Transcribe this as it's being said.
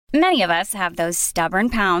Many of us have those stubborn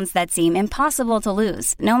pounds that seem impossible to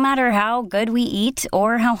lose, no matter how good we eat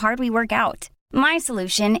or how hard we work out. My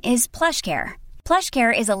solution is PlushCare.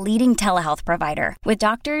 PlushCare is a leading telehealth provider with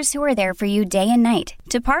doctors who are there for you day and night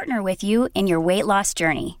to partner with you in your weight loss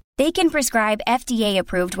journey. They can prescribe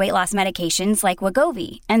FDA-approved weight loss medications like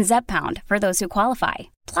Wegovy and Zepbound for those who qualify.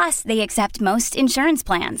 Plus, they accept most insurance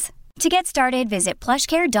plans. To get started, visit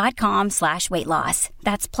plushcare.com/weightloss.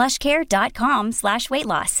 That's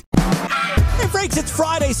plushcare.com/weightloss. Hey, freaks, it's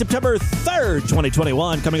Friday, September 3rd,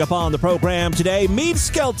 2021. Coming up on the program today, Meade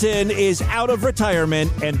Skelton is out of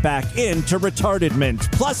retirement and back into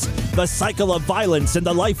retardedment. Plus, the cycle of violence in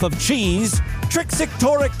the life of cheese,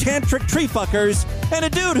 trixictoric tantric tree fuckers, and a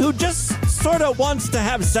dude who just sort of wants to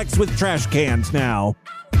have sex with trash cans now.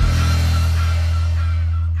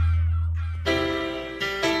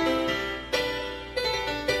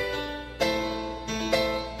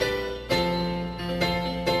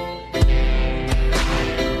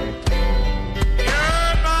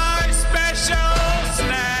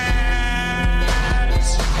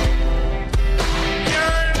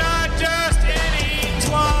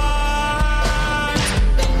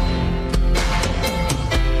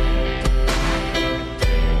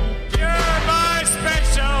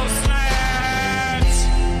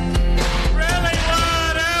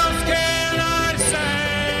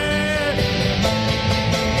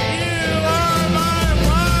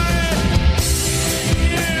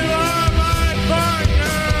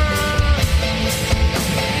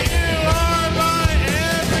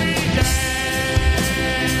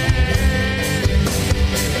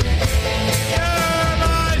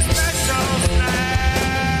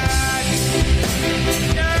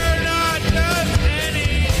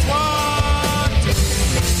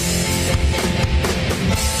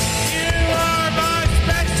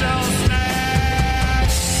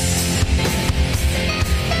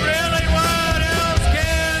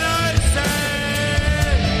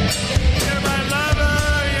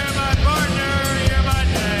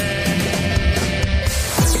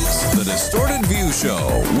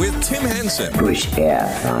 Push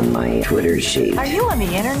F on my Twitter sheet. Are you on the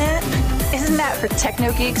internet? Isn't that for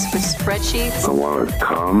techno geeks with spreadsheets? I want to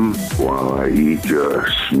come while I eat your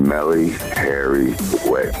smelly, hairy,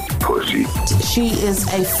 wet pussy. She is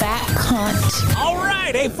a fat cunt. All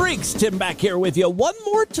right, hey freaks, Tim back here with you one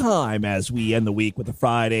more time as we end the week with the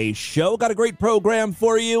Friday show. Got a great program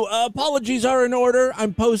for you. Apologies are in order.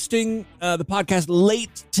 I'm posting the podcast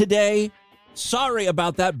late today. Sorry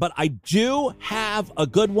about that, but I do have a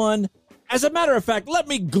good one. As a matter of fact, let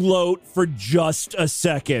me gloat for just a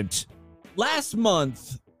second. Last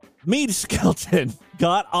month, Meade Skelton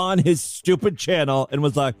got on his stupid channel and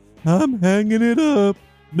was like, I'm hanging it up.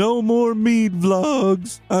 No more Meade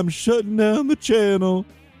vlogs. I'm shutting down the channel.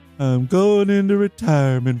 I'm going into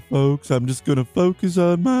retirement, folks. I'm just going to focus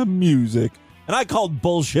on my music. And I called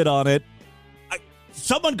bullshit on it.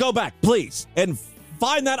 Someone go back, please, and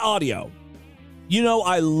find that audio. You know,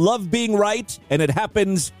 I love being right, and it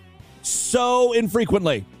happens so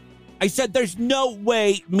infrequently. I said there's no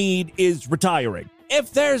way Meade is retiring.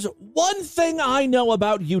 If there's one thing I know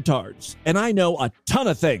about Utards, and I know a ton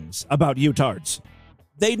of things about Utards,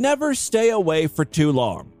 they never stay away for too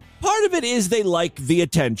long. Part of it is they like the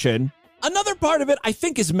attention. Another part of it, I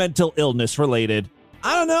think, is mental illness related.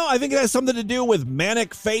 I don't know. I think it has something to do with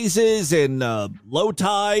manic phases and low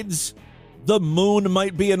tides. The moon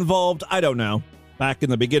might be involved. I don't know. Back in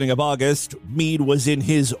the beginning of August, Meade was in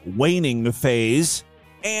his waning phase.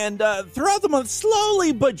 And throughout the month,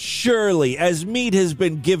 slowly but surely, as Meade has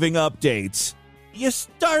been giving updates, you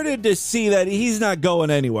started to see that he's not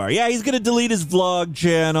going anywhere. Yeah, he's going to delete his vlog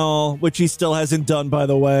channel, which he still hasn't done, by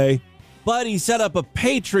the way. But he set up a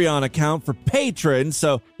Patreon account for patrons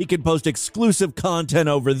so he can post exclusive content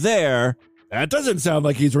over there. That doesn't sound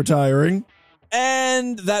like he's retiring.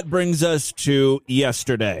 And that brings us to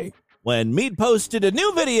yesterday, when Meade posted a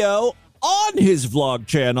new video on his vlog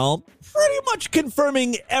channel, pretty much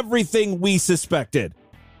confirming everything we suspected.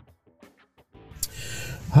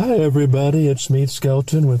 Hi everybody, it's Meade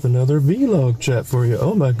Skelton with another vlog chat for you.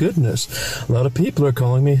 Oh my goodness, a lot of people are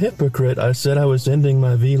calling me hypocrite. I said I was ending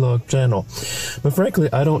my vlog channel, but frankly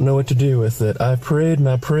I don't know what to do with it. I prayed and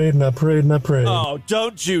I prayed and I prayed and I prayed. Oh,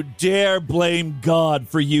 don't you dare blame God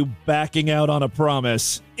for you backing out on a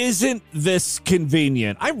promise. Isn't this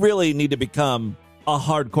convenient? I really need to become a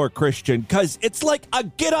hardcore Christian, because it's like a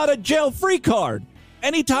get out of jail free card.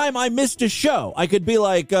 Anytime I missed a show, I could be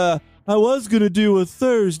like, I was going to do a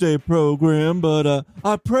Thursday program, but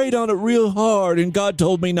I prayed on it real hard and God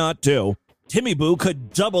told me not to. Timmy Boo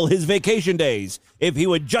could double his vacation days if he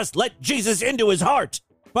would just let Jesus into his heart.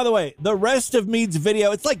 By the way, the rest of Mead's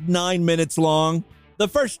video, it's like 9 minutes long. The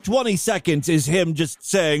first 20 seconds is him just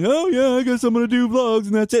saying, oh, yeah, I guess I'm going to do vlogs,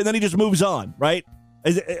 and that's it. And then he just moves on, right?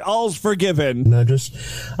 All's forgiven. And I just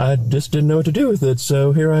didn't know what to do with it,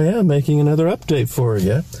 so here I am making another update for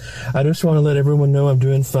you. I just want to let everyone know I'm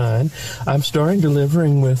doing fine. I'm starting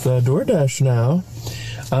delivering with DoorDash now.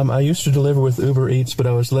 I used to deliver with Uber Eats, but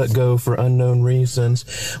I was let go for unknown reasons.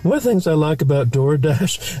 One of the things I like about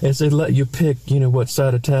DoorDash is they let you pick, what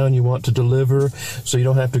side of town you want to deliver, so you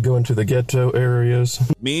don't have to go into the ghetto areas.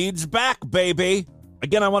 Mead's back, baby.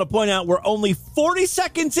 Again, I want to point out we're only 40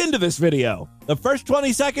 seconds into this video. The first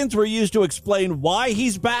 20 seconds were used to explain why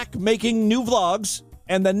he's back making new vlogs,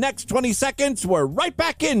 and the next 20 seconds we're right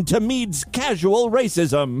back into Mead's casual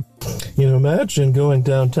racism. Imagine going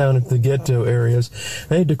downtown into the ghetto areas.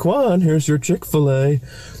 Hey, Daquan, here's your Chick-fil-A.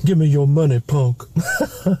 Give me your money, punk.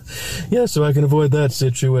 Yeah, so I can avoid that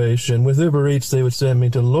situation. With Uber Eats, they would send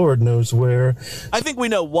me to Lord knows where. I think we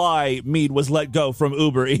know why Mead was let go from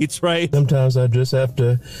Uber Eats, right? Sometimes I just have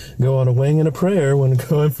to go on a wing and a prayer when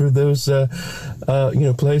going through those,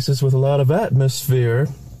 places with a lot of atmosphere.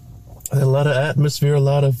 A lot of atmosphere, a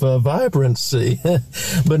lot of vibrancy.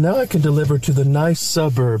 But now I can deliver to the nice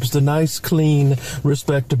suburbs, the nice, clean,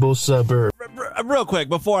 respectable suburbs. Real quick,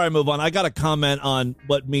 before I move on, I got to comment on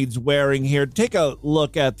what Mead's wearing here. Take a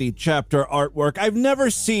look at the chapter artwork. I've never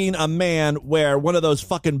seen a man wear one of those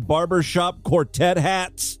fucking barbershop quartet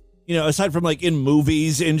hats. Aside from like in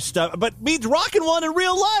movies and stuff, but Mead's rocking one in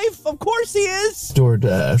real life. Of course he is.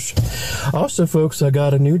 DoorDash. Also, folks, I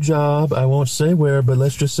got a new job. I won't say where, but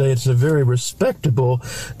let's just say it's a very respectable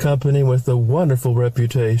company with a wonderful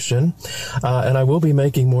reputation. And I will be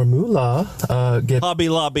making more moolah. Hobby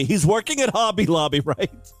Lobby. He's working at Hobby Lobby, right?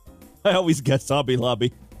 I always guess Hobby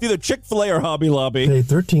Lobby. Either Chick-fil-A or Hobby Lobby. Pay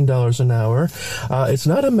 $13 an hour. It's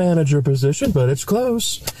not a manager position, but it's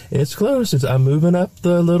close. It's close. I'm moving up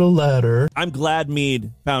the little ladder. I'm glad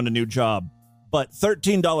Mead found a new job, but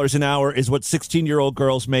 $13 an hour is what 16-year-old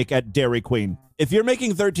girls make at Dairy Queen. If you're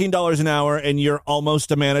making $13 an hour and you're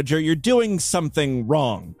almost a manager, you're doing something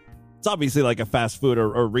wrong. It's obviously like a fast food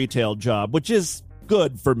or retail job, which is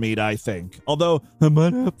good for Mead, I think. Although I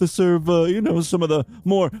might have to serve, some of the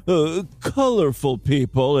more colorful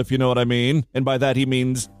people, if you know what I mean. And by that, he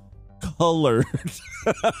means colored.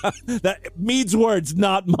 That Mead's words,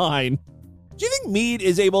 not mine. Do you think Mead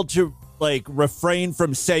is able to, refrain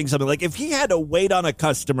from saying something? Like, if he had to wait on a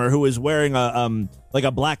customer who is wearing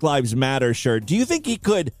a Black Lives Matter shirt, do you think he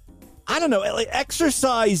could,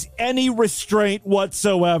 exercise any restraint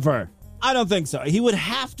whatsoever? I don't think so. He would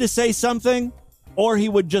have to say something, or he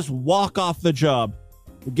would just walk off the job.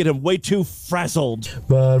 It would get him way too frazzled.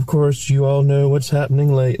 But, of course, you all know what's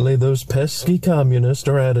happening lately. Those pesky communists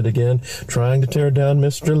are at it again, trying to tear down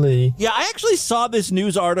Mr. Lee. Yeah, I actually saw this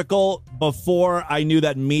news article before I knew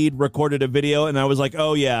that Mead recorded a video, and I was like,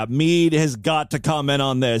 oh, yeah, Mead has got to comment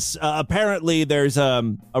on this. Apparently, there's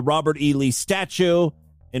a Robert E. Lee statue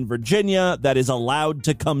in Virginia that is allowed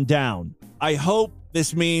to come down. I hope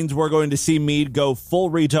this means we're going to see Mead go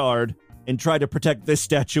full retard and try to protect this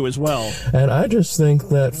statue as well. And I just think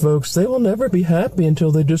that, folks, they will never be happy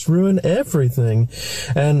until they just ruin everything.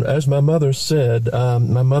 And as my mother said,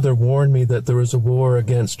 my mother warned me that there was a war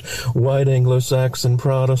against white Anglo-Saxon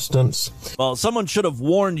Protestants. Well, someone should have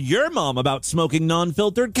warned your mom about smoking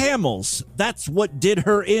non-filtered Camels. That's what did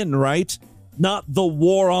her in, right? Not the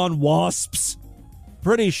war on wasps.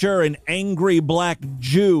 Pretty sure an angry black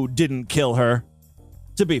Jew didn't kill her.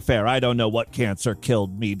 To be fair, I don't know what cancer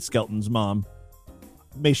killed Mead Skelton's mom.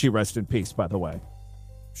 May she rest in peace, by the way.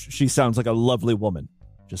 She sounds like a lovely woman.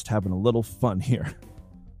 Just having a little fun here.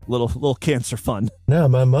 Little cancer fun. Now,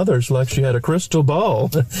 my mother's like she had a crystal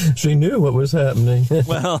ball. She knew what was happening.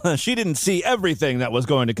 Well, she didn't see everything that was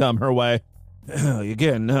going to come her way.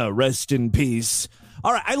 Again, rest in peace.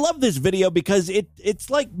 All right, I love this video because it's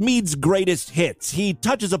like Mead's greatest hits. He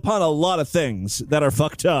touches upon a lot of things that are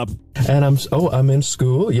fucked up. And I'm in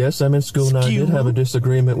school. Yes, I'm in school now. I did have a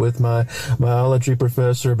disagreement with my biology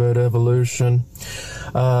professor about evolution.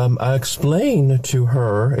 I explained to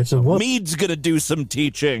her, it's a woman. Mead's gonna do some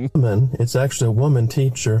teaching. It's actually a woman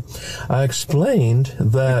teacher. I explained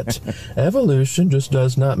that evolution just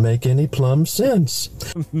does not make any plumb sense.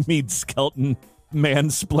 Mead Skelton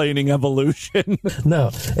mansplaining evolution.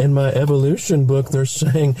 No, in my evolution book, they're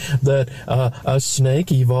saying that a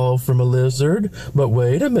snake evolved from a lizard. But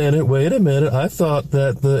wait a minute. I thought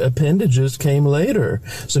that the appendages came later.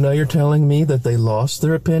 So now you're telling me that they lost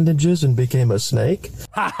their appendages and became a snake?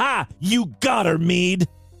 Ha ha! You got her, Mead!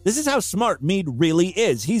 This is how smart Mead really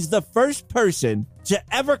is. He's the first person to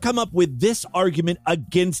ever come up with this argument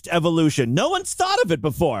against evolution. No one's thought of it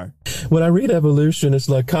before. When I read evolution, it's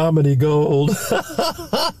like comedy gold.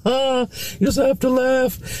 You just have to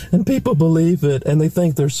laugh, and people believe it, and they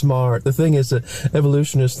think they're smart. The thing is that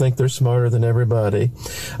evolutionists think they're smarter than everybody.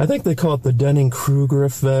 I think they call it the Dunning-Kruger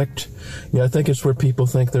effect. Yeah, I think it's where people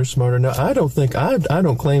think they're smarter. Now, I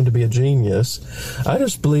don't claim to be a genius. I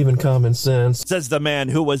just believe in common sense. Says the man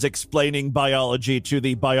who was explaining biology to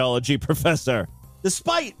the biology professor.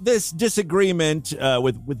 Despite this disagreement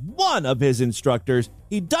with one of his instructors,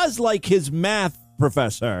 he does like his math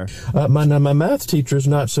professor. My math teacher is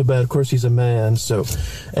not so bad. Of course, he's a man, so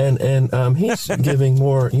and he's giving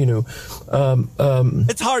more. It's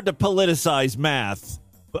hard to politicize math.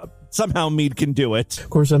 But somehow Meade can do it. Of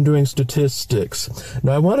course, I'm doing statistics.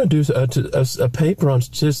 Now, I want to do a paper on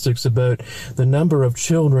statistics about the number of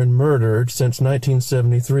children murdered since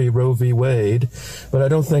 1973, Roe v. Wade, but I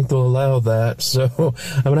don't think they'll allow that, so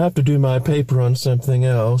I'm going to have to do my paper on something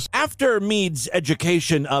else. After Meade's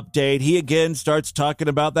education update, he again starts talking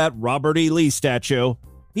about that Robert E. Lee statue.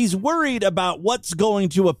 He's worried about what's going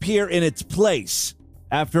to appear in its place.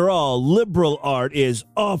 After all, liberal art is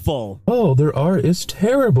awful. Oh, their art is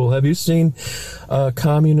terrible. Have you seen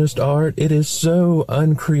communist art? It is so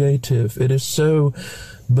uncreative. It is so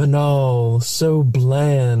banal, so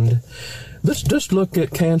bland. Let's just look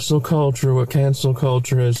at cancel culture, what cancel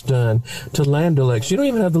culture has done to Land O'Lakes. You don't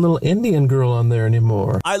even have the little Indian girl on there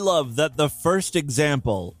anymore. I love that the first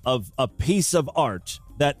example of a piece of art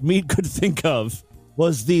that Meade could think of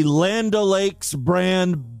was the Land O'Lakes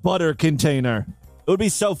brand butter container. It would be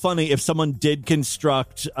so funny if someone did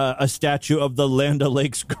construct a statue of the Land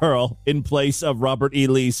O'Lakes girl in place of Robert E.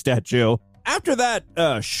 Lee's statue. After that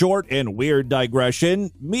short and weird digression,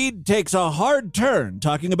 Meade takes a hard turn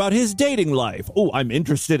talking about his dating life. Oh, I'm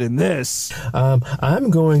interested in this. I'm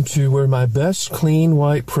going to wear my best clean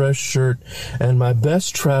white press shirt and my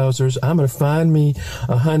best trousers. I'm going to find me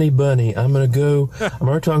a honey bunny. I'm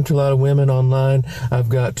already talking to a lot of women online. I've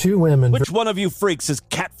got 2 women. Which one of you freaks is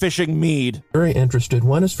catfishing Meade? Very interested.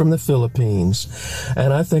 One is from the Philippines,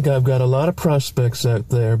 and I think I've got a lot of prospects out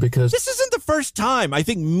there because this isn't the first time I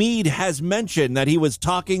think Meade has mentioned that he was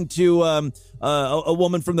talking to a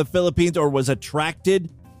woman from the Philippines or was attracted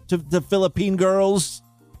to the Philippine girls.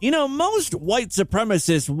 You know, most white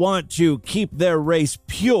supremacists want to keep their race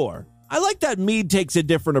pure. I like that Meade takes a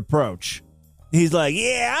different approach. He's like,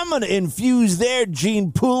 yeah, I'm going to infuse their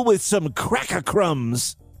gene pool with some cracker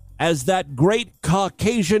crumbs. As that great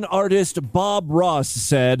Caucasian artist Bob Ross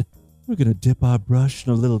said, we're going to dip our brush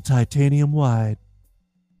in a little titanium white.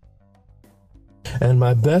 And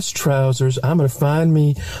my best trousers, I'm going to find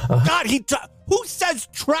me God, who says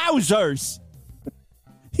trousers?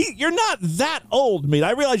 You're not that old, Meade.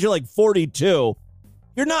 I realize you're like 42.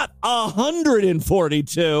 You're not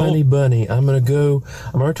 142. honey bunny. I'm already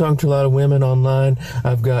talking to a lot of women online.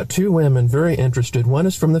 I've got 2 women very interested. One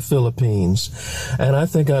is from the Philippines, and I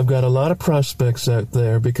think I've got a lot of prospects out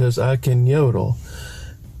there because I can yodel.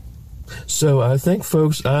 So I think,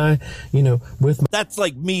 folks, that's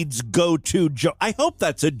like Meade's go-to joke. I hope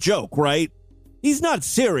that's a joke, right? He's not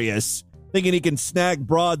serious, thinking he can snag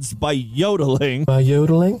broads by yodeling. My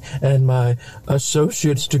yodeling and my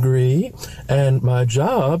associate's degree and my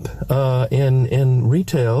job in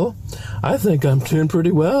retail, I think I'm doing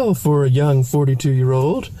pretty well for a young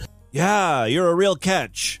 42-year-old. Yeah, you're a real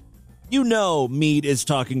catch. You know Meade is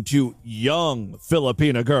talking to young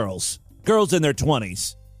Filipina girls. Girls in their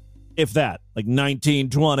 20s. If that, like 19,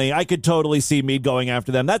 20, I could totally see Meade going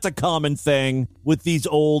after them. That's a common thing with these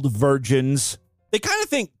old virgins. They kind of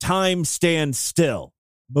think time stands still.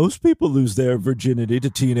 Most people lose their virginity to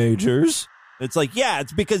teenagers. It's like, yeah,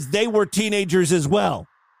 it's because they were teenagers as well.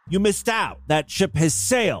 You missed out. That ship has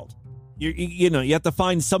sailed. You have to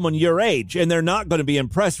find someone your age, and they're not going to be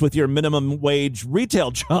impressed with your minimum wage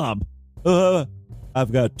retail job.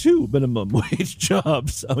 I've got 2 minimum wage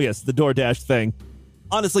jobs. Oh, yes, the DoorDash thing.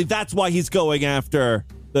 Honestly, that's why he's going after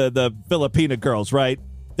the Filipina girls, right?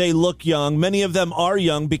 They look young. Many of them are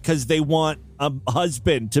young because they want a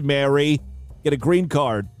husband to marry, get a green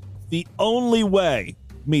card. The only way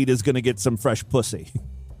Meade is going to get some fresh pussy.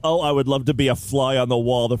 Oh, I would love to be a fly on the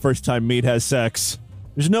wall the first time Meade has sex.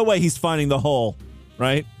 There's no way he's finding the hole,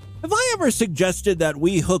 right? Have I ever suggested that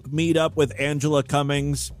we hook Meade up with Angela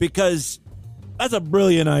Cummings? Because that's a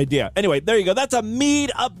brilliant idea. Anyway, there you go. That's a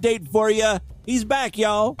Meade update for you. He's back,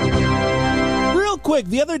 y'all. Real quick,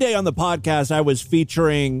 the other day on the podcast, I was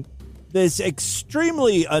featuring this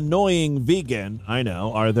extremely annoying vegan. I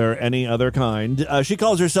know. Are there any other kind? She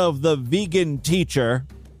calls herself the vegan teacher.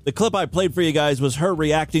 The clip I played for you guys was her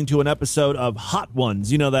reacting to an episode of Hot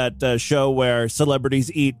Ones. You know that show where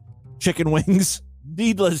celebrities eat chicken wings?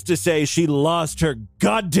 Needless to say, she lost her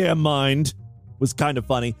goddamn mind. It was kind of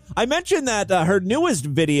funny. I mentioned that her newest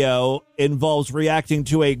video involves reacting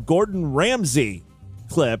to a Gordon Ramsay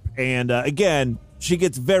clip. And again, she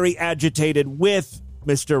gets very agitated with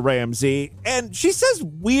Mr. Ramsay. And she says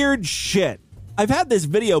weird shit. I've had this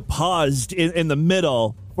video paused in the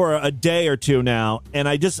middle for a day or two now, and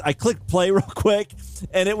I clicked play real quick,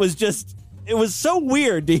 and it was so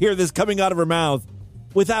weird to hear this coming out of her mouth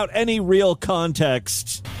without any real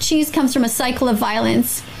context. Cheese comes from a cycle of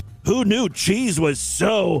violence. Who knew cheese was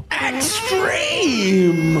so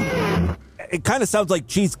extreme? It kind of sounds like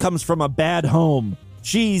cheese comes from a bad home.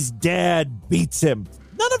 Cheese dad beats him.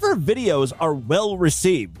 None of her videos are well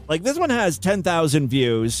received. Like, this one has 10,000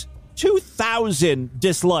 views, 2,000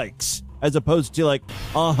 dislikes, as opposed to like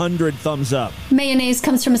 100 thumbs up. Mayonnaise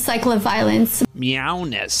comes from a cycle of violence.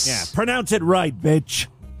 Meowness. Yeah, pronounce it right, bitch.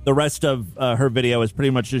 The rest of her video is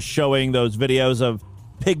pretty much just showing those videos of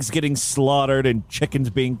pigs getting slaughtered and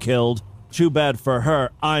chickens being killed. Too bad for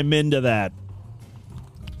her. I'm into that.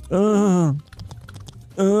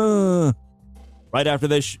 Right after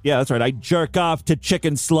this, yeah, that's right. I jerk off to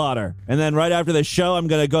chicken slaughter. And then right after the show, I'm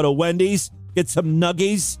going to go to Wendy's, get some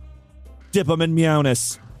nuggies, dip them in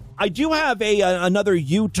meowness. I do have another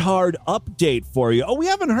Utard update for you. Oh, we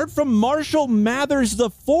haven't heard from Marshall Mathers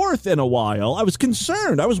IV in a while. I was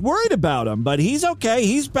concerned. I was worried about him, but he's okay.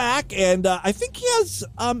 He's back, and I think he has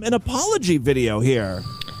an apology video here.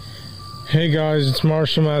 Hey, guys, it's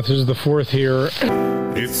Marshall Mathers IV here.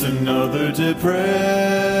 It's another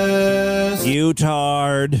depressed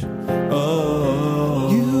Utard.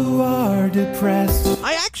 Oh, you are depressed.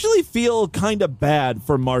 I actually feel kind of bad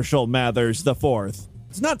for Marshall Mathers IV.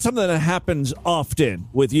 It's not something that happens often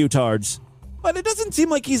with Utards, but it doesn't seem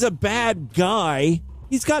like he's a bad guy.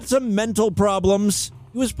 He's got some mental problems.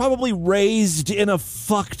 He was probably raised in a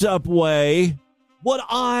fucked up way. Would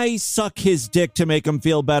I suck his dick to make him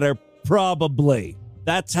feel better? Probably.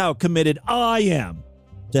 That's how committed I am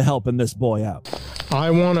to helping this boy out.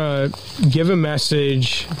 I want to give a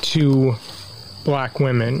message to black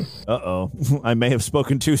women. Uh-oh. I may have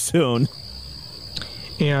spoken too soon.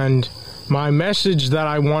 And my message that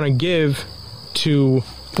I want to give to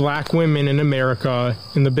black women in America,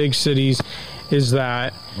 in the big cities, is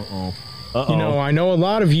that, you know, I know a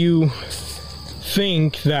lot of you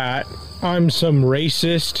think that I'm some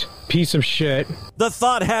racist piece of shit. The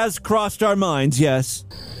thought has crossed our minds, yes.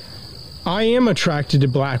 I am attracted to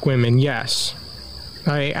black women, yes.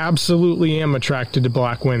 I absolutely am attracted to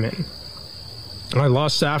black women. I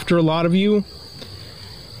lust after a lot of you,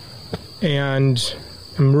 and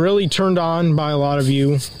I'm really turned on by a lot of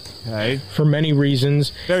you. Okay. For many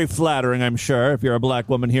reasons. Very flattering, I'm sure, if you're a black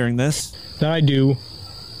woman hearing this. That I do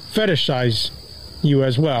fetishize you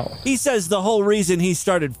as well. He says the whole reason he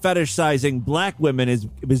started fetishizing black women is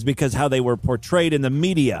because how they were portrayed in the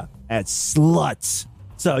media as sluts.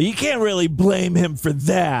 So you can't really blame him for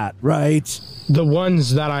that, right? The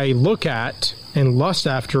ones that I look at and lust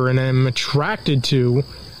after and am attracted to,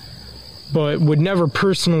 but would never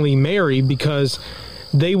personally marry because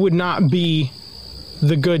they would not be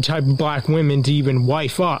the good type of black women to even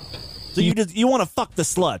wife up. So you want to fuck the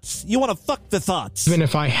sluts. You want to fuck the thoughts. Even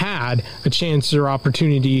if I had a chance or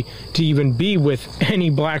opportunity to even be with any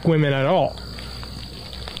black women at all.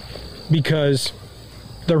 Because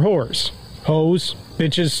they're whores. Hoes,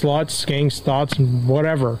 bitches, sluts, skanks, thoughts,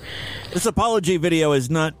 whatever. This apology video is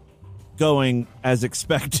not going as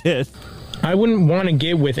expected. I wouldn't want to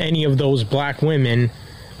get with any of those black women.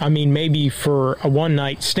 I mean, maybe for a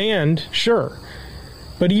one-night stand, sure.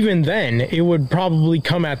 But even then, it would probably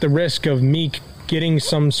come at the risk of me getting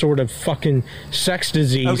some sort of fucking sex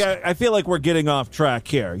disease. Okay, I feel like we're getting off track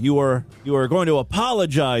here. You are going to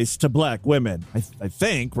apologize to black women, I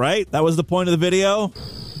think, right? That was the point of the video?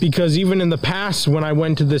 Because even in the past, when I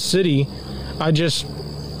went to the city, I just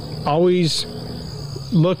always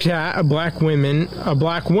looked at a black woman,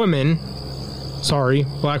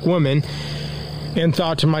 and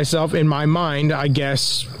thought to myself, in my mind, I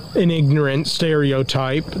guess, an ignorant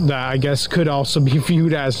stereotype that I guess could also be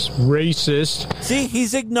viewed as racist. See,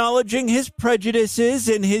 he's acknowledging his prejudices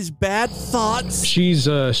and his bad thoughts. She's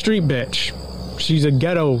a street bitch. She's a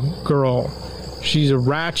ghetto girl. She's a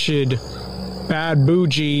ratchet, bad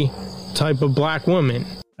bougie type of black woman.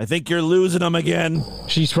 I think you're losing them again.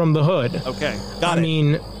 She's from the hood. Okay, got it. I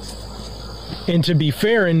mean, and to be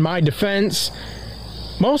fair, in my defense,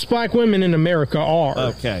 most black women in America are.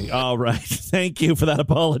 Okay, all right. Thank you for that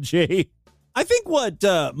apology. I think what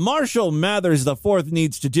Marshall Mathers IV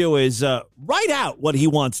needs to do is write out what he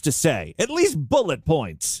wants to say, at least bullet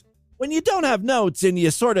points. When you don't have notes and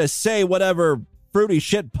you sort of say whatever fruity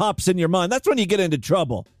shit pops in your mind, that's when you get into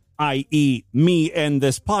trouble, i.e. me and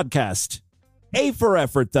this podcast. A for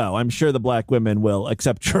effort, though. I'm sure the black women will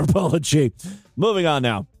accept your apology. Moving on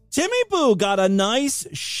now. Timmy Boo got a nice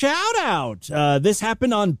shout out. This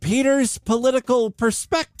happened on Peter's Political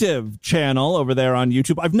Perspective channel over there on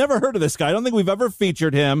YouTube. I've never heard of this guy. I don't think we've ever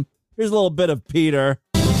featured him. Here's a little bit of Peter.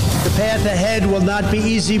 The path ahead will not be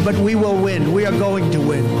easy, but we will win. We are going to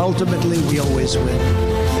win. Ultimately, we always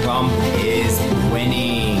win. Trump is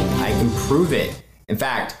winning. I can prove it. In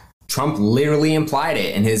fact, Trump literally implied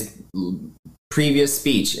it in his previous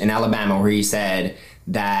speech in Alabama, where he said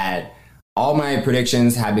that all my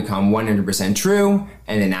predictions have become 100% true.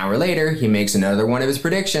 And an hour later, he makes another one of his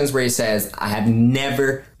predictions where he says, I have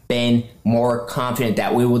never been more confident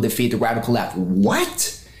that we will defeat the radical left.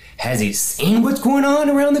 What? Has he seen what's going on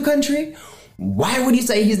around the country? Why would he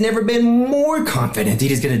say he's never been more confident that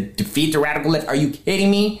he's going to defeat the radical left? Are you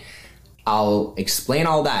kidding me? I'll explain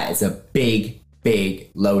all that. It's a big,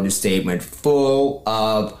 big loaded statement full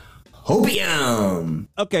of hopium.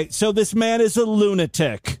 Okay, so this man is a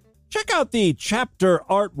lunatic. Check out the chapter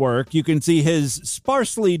artwork. You can see his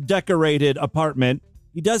sparsely decorated apartment.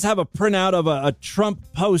 He does have a printout of a Trump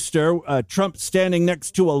poster, Trump standing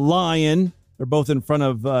next to a lion. They're both in front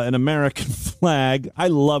of an American flag. I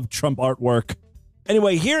love Trump artwork.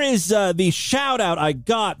 Anyway, here is the shout out I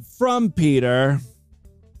got from Peter.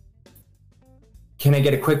 Can I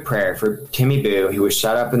get a quick prayer for Timmy Boo, who was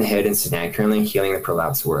shot up in the head in Sudan, currently healing the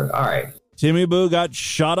prolapse wound? All right. Timmy Boo got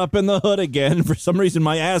shot up in the hood again. For some reason,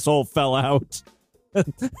 my asshole fell out.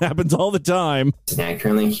 Happens all the time. Sudan,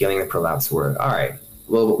 currently healing the prolapse wound. All right.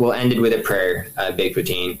 We'll end it with a prayer, Big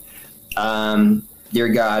Poutine. Dear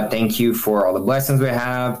God, thank you for all the blessings we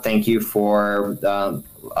have. Thank you for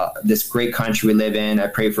this great country we live in. I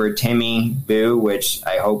pray for Timmy Boo, which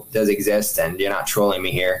I hope does exist, and you're not trolling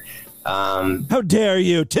me here. How dare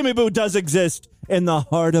you? Timmy Boo does exist in the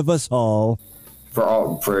heart of us all.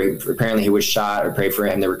 For apparently he was shot. I pray for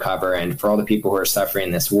him to recover, and for all the people who are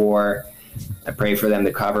suffering this war, I pray for them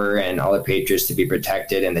to cover, and all the patriots to be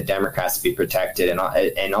protected, and the Democrats to be protected, and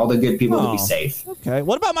all the good people to be safe. Okay.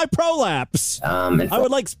 What about my prolapse? I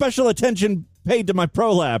would like special attention paid to my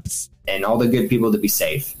prolapse. And all the good people to be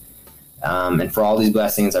safe. And for all these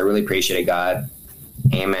blessings, I really appreciate it, God.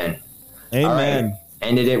 Amen. Amen. All right.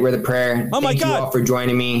 Ended it with a prayer. Oh my God. Thank you all for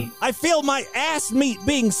joining me. I feel my ass meat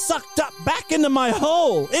being sucked up back into my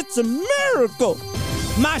hole. It's a miracle.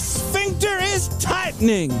 My sphincter is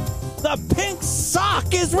tightening. The pink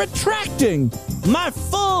sock is retracting. My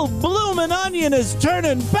full bloomin' onion is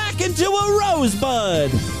turning back into a rosebud.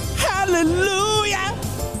 Hallelujah.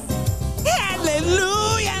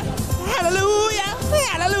 Hallelujah. Hallelujah.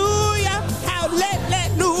 Hallelujah.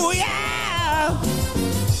 Hallelujah.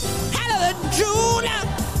 Hallelujah.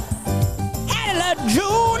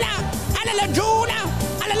 Hallelujah. Hallelujah.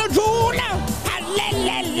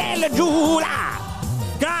 Hallelujah.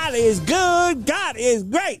 God is good. God is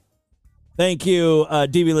great. Thank you,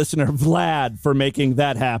 DV listener Vlad, for making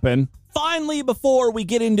that happen. Finally, before we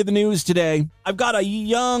get into the news today, I've got a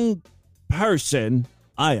young person.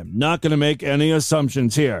 I am not going to make any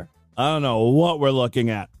assumptions here. I don't know what we're looking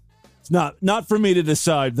at. It's not for me to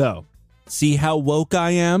decide, though. See how woke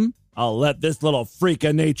I am? I'll let this little freak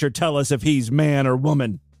of nature tell us if he's man or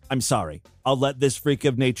woman. I'm sorry. I'll let this freak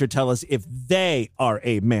of nature tell us if they are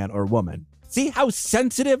a man or woman. See how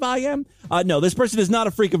sensitive I am? No, this person is not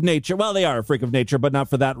a freak of nature. Well, they are a freak of nature, but not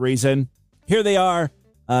for that reason. Here they are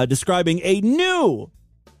describing a new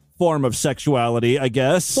form of sexuality, I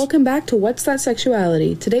guess. Welcome back to What's That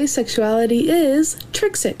Sexuality? Today's sexuality is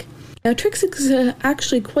Trixic. Now, Trixic is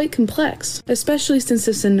actually quite complex, especially since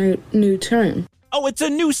it's a new term. Oh, it's a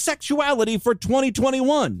new sexuality for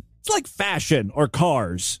 2021. It's like fashion or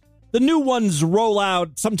cars. The new ones roll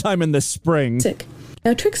out sometime in the spring.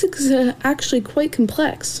 Now, Trixic is actually quite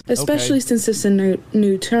complex, especially since it's a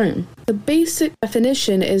new term. The basic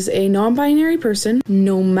definition is a non-binary person,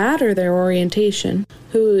 no matter their orientation,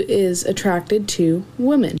 who is attracted to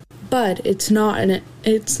women. But it's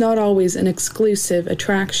not always an exclusive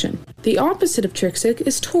attraction. The opposite of Trixic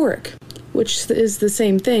is Tauric, which is the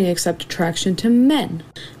same thing except attraction to men.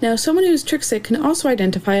 Now, someone who's Trixic can also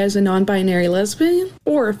identify as a non-binary lesbian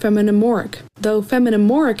or feminimoric, though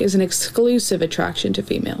feminimoric is an exclusive attraction to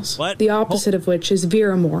females. What? The opposite of which is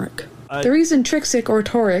virimoric. The reason Trixic or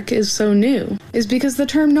Tauric is so new is because the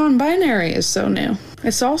term non-binary is so new.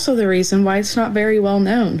 It's also the reason why it's not very well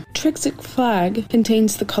known. Trixic flag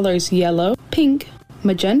contains the colors yellow, pink,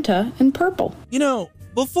 magenta, and purple. You know,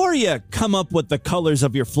 before you come up with the colors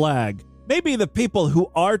of your flag, maybe the people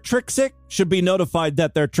who are trick sick should be notified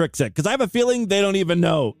that they're trick sick, because I have a feeling they don't even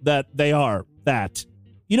know that they are that.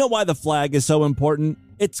 You know why the flag is so important?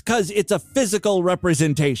 It's because it's a physical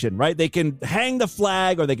representation, right? They can hang the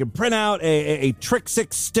flag, or they can print out a trick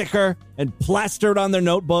sick sticker and plaster it on their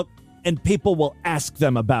notebook, and people will ask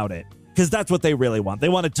them about it, because that's what they really want. They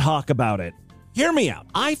want to talk about it. Hear me out.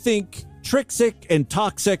 I think trick sick and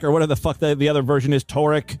toxic, or whatever the fuck the other version is,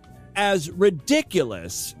 toric, as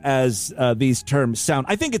ridiculous as these terms sound,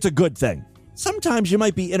 I think it's a good thing. Sometimes you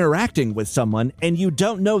might be interacting with someone and you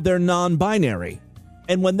don't know they're non-binary.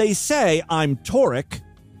 And when they say, I'm toric,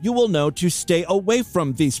 you will know to stay away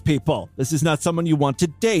from these people. This is not someone you want to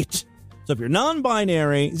date. So if you're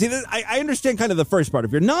non-binary, see, I understand kind of the first part.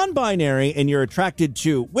 If you're non-binary and you're attracted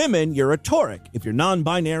to women, you're a toric. If you're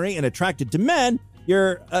non-binary and attracted to men,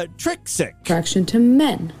 you're trick sick. Attraction to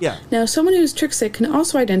men. Yeah. Now, someone who's trick sick can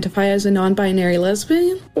also identify as a non-binary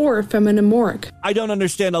lesbian or feminomoric. I don't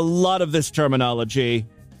understand a lot of this terminology.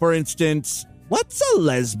 For instance, what's a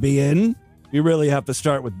lesbian? You really have to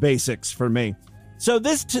start with basics for me. So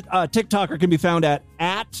this TikToker can be found at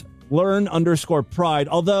 @learn_pride,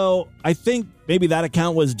 although I think maybe that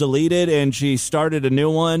account was deleted and she started a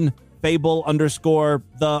new one,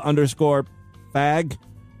 fable_the_fag,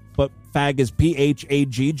 but fag is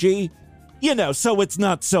PHAGG, you know, so it's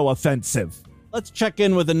not so offensive. Let's check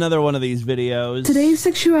in with another one of these videos. Today's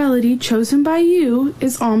sexuality chosen by you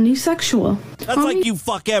is omnisexual. That's like you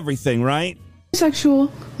fuck everything, right? Sexual,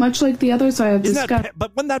 much like the others I have discussed.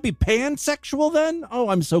 But wouldn't that be pansexual then? Oh,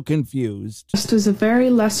 I'm so confused. Just as a very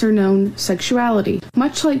lesser known sexuality.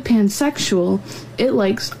 Much like pansexual, it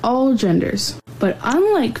likes all genders. But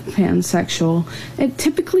unlike pansexual, it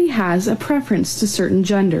typically has a preference to certain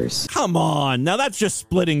genders. Come on, now that's just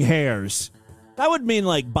splitting hairs. That would mean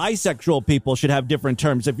like bisexual people should have different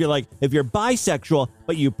terms. If you're bisexual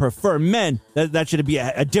but you prefer men, that should be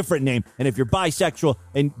a different name. And if you're bisexual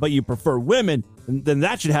but you prefer women, then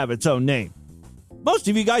that should have its own name. Most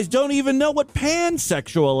of you guys don't even know what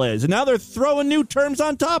pansexual is, and now they're throwing new terms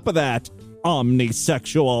on top of that.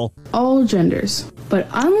 Omnisexual. All genders. But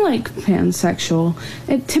unlike pansexual,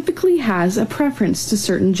 it typically has a preference to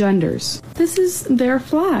certain genders. This is their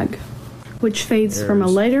flag, which fades from a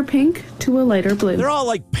lighter pink to a lighter blue. They're all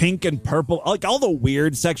like pink and purple. Like all the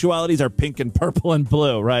weird sexualities are pink and purple and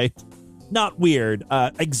blue, right? Not weird,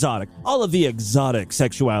 exotic. All of the exotic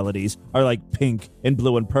sexualities are like pink and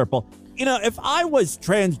blue and purple. You know, if I was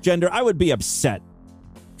transgender, I would be upset.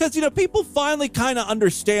 Because, you know, people finally kind of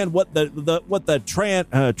understand what the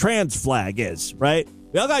trans flag is, right?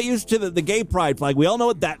 We all got used to the gay pride flag. We all know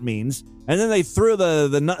what that means. And then they threw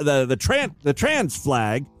the trans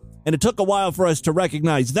flag. And it took a while for us to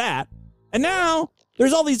recognize that. And now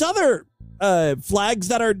there's all these other flags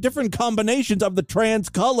that are different combinations of the trans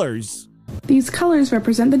colors. These colors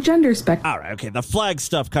represent the gender spectrum. All right, okay, the flag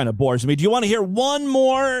stuff kind of bores me. Do you want to hear one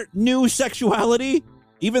more new sexuality?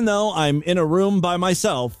 Even though I'm in a room by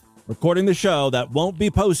myself recording the show that won't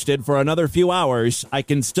be posted for another few hours, I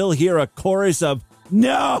can still hear a chorus of,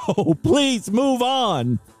 "No, please move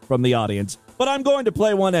on," from the audience. But I'm going to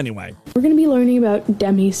play one anyway. We're going to be learning about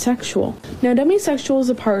demisexual. Now, demisexual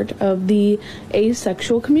is a part of the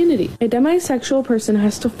asexual community. A demisexual person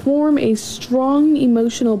has to form a strong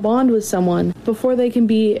emotional bond with someone before they can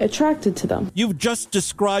be attracted to them. You've just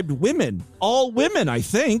described women. All women, I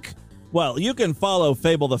think. Well, you can follow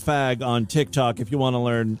Fable the Fag on TikTok if you want to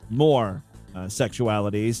learn more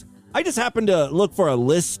sexualities. I just happened to look for a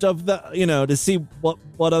list of to see what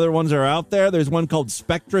other ones are out there. There's one called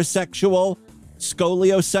spectrosexual,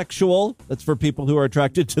 scoliosexual. That's for people who are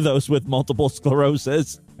attracted to those with multiple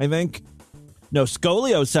sclerosis, I think. No,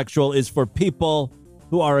 scoliosexual is for people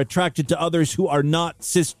who are attracted to others who are not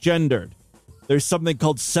cisgendered. There's something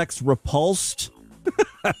called sex repulsed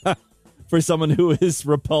for someone who is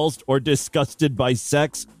repulsed or disgusted by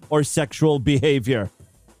sex or sexual behavior.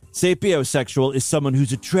 Sapiosexual is someone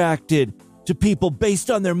who's attracted to people based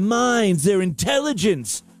on their minds, their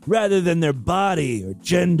intelligence, rather than their body or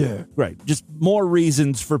gender. Right, just more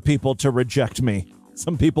reasons for people to reject me.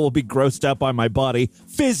 Some people will be grossed out by my body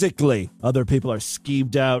physically. Other people are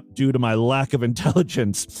skeeved out due to my lack of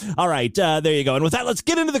intelligence. All right, there you go. And with that, let's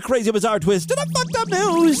get into the crazy, bizarre twist to the fucked up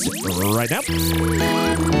news right now.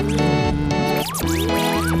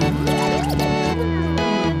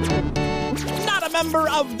 Member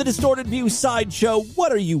of the Distorted View Sideshow,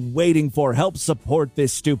 what are you waiting for? Help support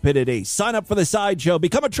this stupidity. Sign up for the Sideshow,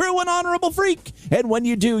 become a true and honorable freak, and when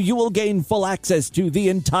you do, you will gain full access to the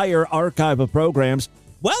entire archive of programs,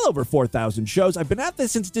 well over 4,000 shows. I've been at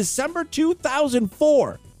this since December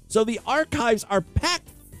 2004. So the archives are packed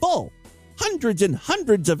full. Hundreds and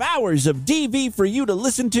hundreds of hours of DV for you to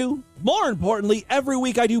listen to. More importantly, every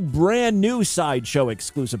week I do brand new Sideshow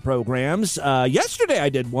exclusive programs. Yesterday I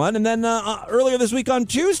did one, and then earlier this week on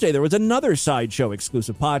Tuesday there was another Sideshow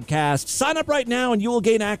exclusive podcast. Sign up right now and you will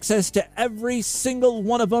gain access to every single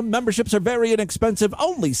one of them. Memberships are very inexpensive,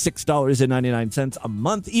 only $6.99 a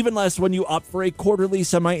month, even less when you opt for a quarterly,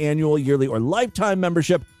 semi-annual, yearly, or lifetime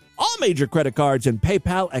membership. All major credit cards and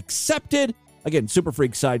PayPal accepted. Again,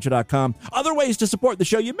 superfreaksideshow.com. Other ways to support the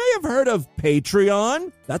show. You may have heard of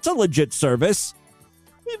Patreon. That's a legit service.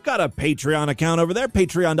 We've got a Patreon account over there,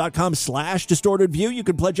 patreon.com/distortedview. You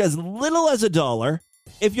can pledge as little as $1.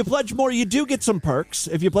 If you pledge more, you do get some perks.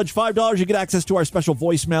 If you pledge $5, you get access to our special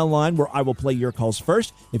voicemail line where I will play your calls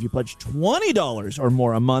first. If you pledge $20 or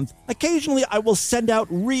more a month, occasionally I will send out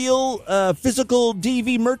real physical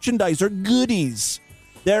DV merchandise or goodies.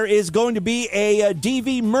 There is going to be a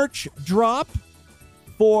DV merch drop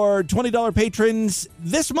for $20 patrons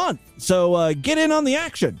this month. So get in on the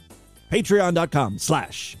action.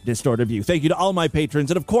 Patreon.com/distortedview. Thank you to all my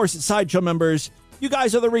patrons. And of course, Sideshow members, you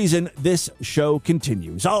guys are the reason this show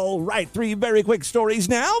continues. All right, 3 very quick stories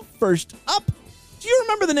now. First up, do you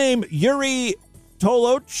remember the name Yuri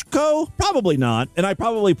Tolochko? Probably not. And I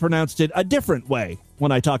probably pronounced it a different way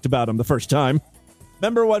when I talked about him the first time.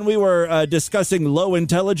 Remember when we were discussing low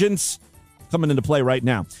intelligence? Coming into play right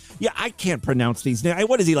now. Yeah, I can't pronounce these names.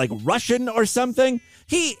 What is he, like Russian or something?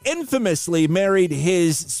 He infamously married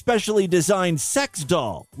his specially designed sex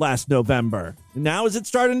doll last November. Now is it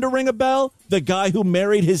starting to ring a bell? The guy who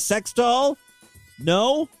married his sex doll?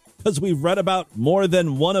 No? Because we've read about more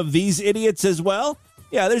than one of these idiots as well?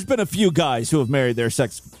 Yeah, there's been a few guys who have married their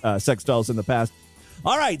sex dolls in the past.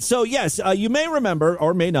 All right, so yes, you may remember,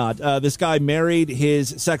 or may not, this guy married his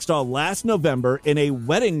sex doll last November in a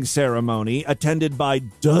wedding ceremony attended by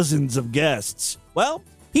dozens of guests. Well,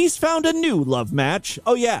 he's found a new love match.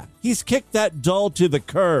 Oh yeah, he's kicked that doll to the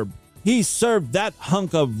curb. He's served that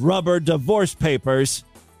hunk of rubber divorce papers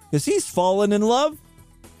because he's fallen in love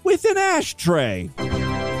with an ashtray.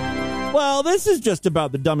 Well, this is just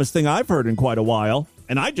about the dumbest thing I've heard in quite a while,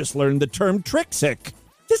 and I just learned the term trixic.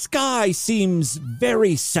 This guy seems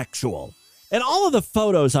very sexual. And all of the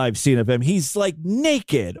photos I've seen of him, he's like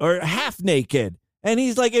naked or half naked. And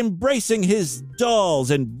he's like embracing his dolls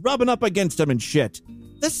and rubbing up against them and shit.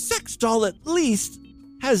 The sex doll at least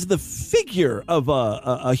has the figure of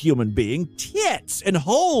a human being, tits and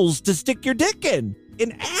holes to stick your dick in.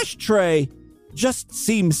 An ashtray just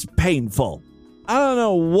seems painful. I don't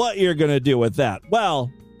know what you're going to do with that. Well,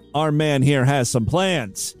 our man here has some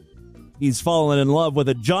plans. He's fallen in love with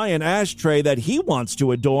a giant ashtray that he wants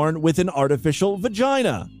to adorn with an artificial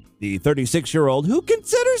vagina. The 36-year-old, who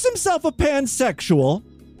considers himself a pansexual.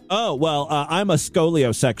 Oh, well, I'm a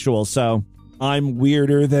scoliosexual, so I'm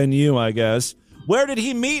weirder than you, I guess. Where did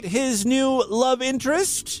he meet his new love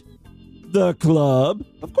interest? The club.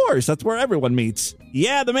 Of course, that's where everyone meets.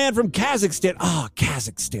 Yeah, the man from Kazakhstan. Oh,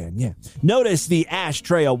 Kazakhstan, yeah. Noticed the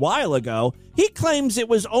ashtray a while ago. He claims it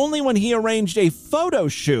was only when he arranged a photo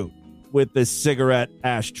shoot with this cigarette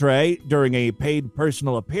ashtray during a paid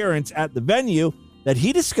personal appearance at the venue that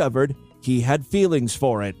he discovered he had feelings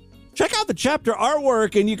for it. Check out the chapter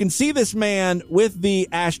artwork and you can see this man with the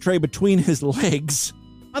ashtray between his legs.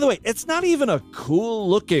 By the way, it's not even a cool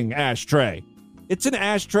looking ashtray. It's an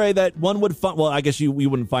ashtray that one would find, well, I guess we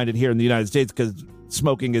wouldn't find it here in the United States because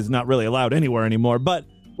smoking is not really allowed anywhere anymore, but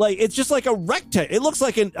like it's just like a rectangle. It looks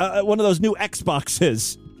like one of those new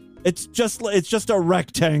Xboxes. It's just a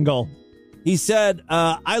rectangle. He said,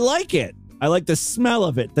 I like it. I like the smell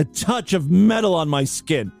of it, the touch of metal on my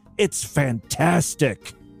skin. It's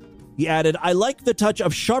fantastic. He added, I like the touch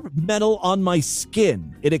of sharp metal on my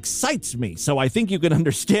skin. It excites me, so I think you can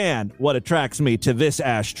understand what attracts me to this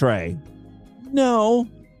ashtray. No.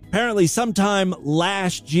 Apparently sometime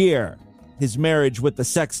last year, his marriage with the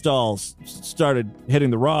sex dolls started hitting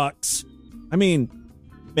the rocks. I mean,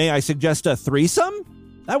 may I suggest a threesome?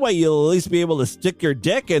 That way you'll at least be able to stick your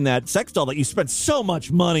dick in that sex doll that you spent so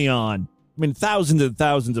much money on. I mean, thousands and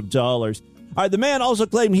thousands of dollars. All right, the man also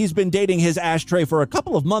claimed he's been dating his ashtray for a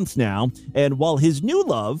couple of months now, and while his new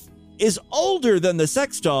love is older than the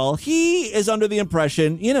sex doll, he is under the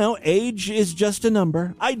impression, age is just a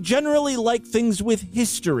number. I generally like things with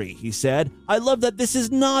history, he said. I love that this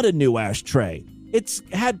is not a new ashtray. It's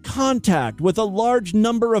had contact with a large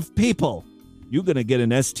number of people. You're gonna get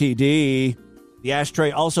an STD. The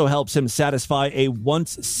ashtray also helps him satisfy a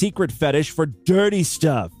once secret fetish for dirty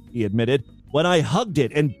stuff, he admitted. When I hugged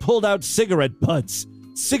it and pulled out cigarette butts,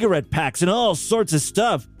 cigarette packs, and all sorts of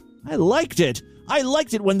stuff. I liked it. I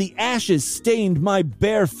liked it when the ashes stained my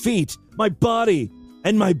bare feet, my body,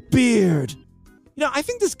 and my beard. You know, I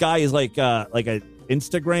think this guy is like a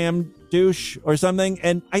Instagram douche or something,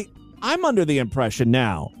 and I'm under the impression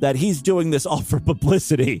now that he's doing this all for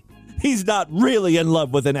publicity. He's not really in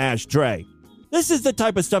love with an ashtray. This is the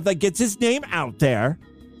type of stuff that gets his name out there.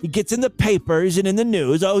 He gets in the papers and in the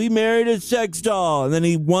news. Oh, he married a sex doll, and then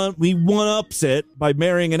he one-ups it by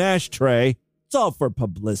marrying an ashtray. It's all for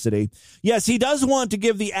publicity. Yes, he does want to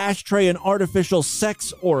give the ashtray an artificial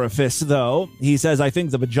sex orifice, though. He says, I think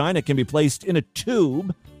the vagina can be placed in a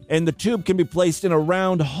tube, and the tube can be placed in a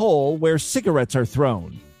round hole where cigarettes are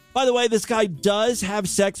thrown. By the way, this guy does have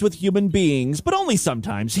sex with human beings, but only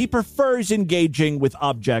sometimes. He prefers engaging with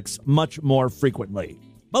objects much more frequently.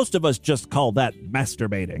 Most of us just call that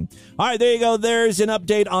masturbating. All right, there you go. There's an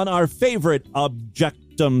update on our favorite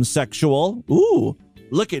objectum sexual. Ooh,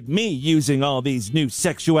 look at me using all these new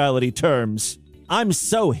sexuality terms. I'm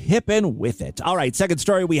so hip and with it. All right, second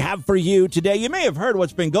story we have for you today. You may have heard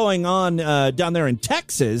what's been going on down there in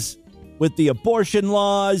Texas with the abortion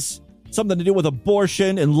laws. Something to do with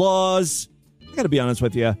abortion and laws. I gotta be honest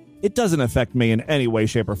with you. It doesn't affect me in any way,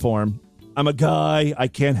 shape, or form. I'm a guy. I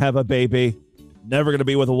can't have a baby. Never gonna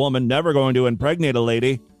be with a woman. Never going to impregnate a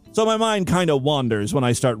lady. So my mind kind of wanders when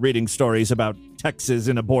I start reading stories about Texas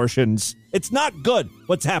and abortions. It's not good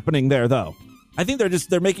what's happening there, though. I think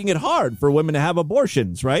they're making it hard for women to have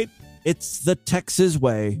abortions, right? It's the Texas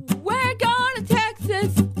way. We're going to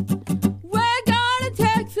Texas. We're going to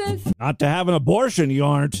Texas. Not to have an abortion, you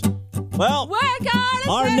aren't. Well,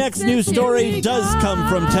 our next news story does come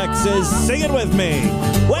from Texas. Sing it with me.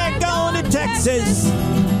 We're going to Texas.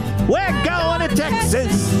 We're going to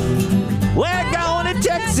Texas. We're going to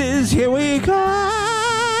Texas. Here we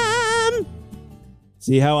come.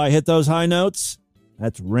 See how I hit those high notes?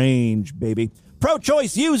 That's range, baby.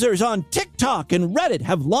 Pro-choice users on TikTok and Reddit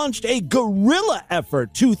have launched a guerrilla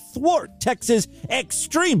effort to thwart Texas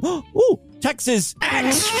extreme. Texas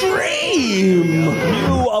extreme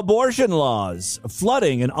new abortion laws,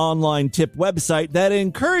 flooding an online tip website that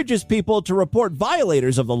encourages people to report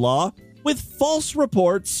violators of the law with false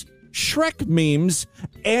reports, Shrek memes,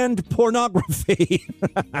 and pornography.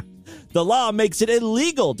 The law makes it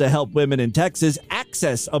illegal to help women in Texas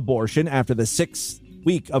access abortion after the 6th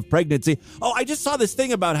week of pregnancy. Oh, I just saw this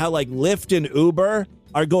thing about how like Lyft and Uber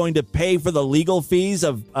are going to pay for the legal fees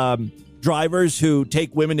of drivers who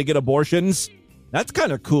take women to get abortions. That's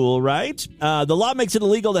kind of cool, right? The law makes it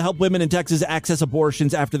illegal to help women in Texas access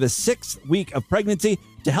abortions after the 6th week of pregnancy.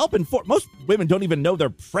 To help inform, most women don't even know they're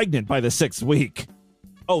pregnant by the 6th week.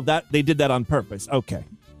 Oh, that they did that on purpose. Okay.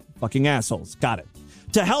 Fucking assholes. Got it.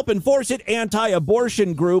 To help enforce it,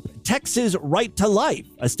 anti-abortion group Texas Right to Life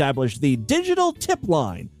established the digital tip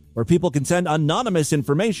line where people can send anonymous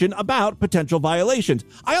information about potential violations.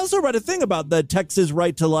 I also read a thing about the Texas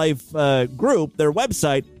Right to Life group, their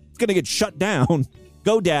website. It's going to get shut down.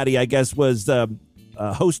 GoDaddy, I guess, was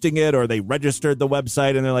hosting it, or they registered the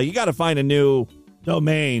website, and they're like, you got to find a new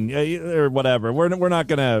domain or whatever. We're not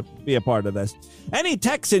going to be a part of this. Any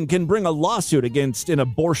Texan can bring a lawsuit against an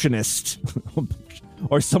abortionist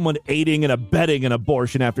or someone aiding and abetting an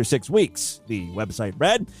abortion after 6 weeks, the website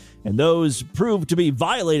read, and those proved to be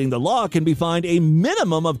violating the law can be fined a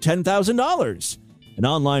minimum of $10,000. An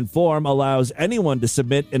online form allows anyone to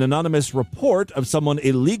submit an anonymous report of someone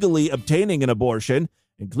illegally obtaining an abortion,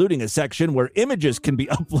 including a section where images can be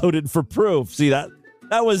uploaded for proof. See, that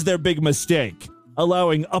was their big mistake,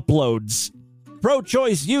 allowing uploads.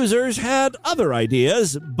 Pro-choice users had other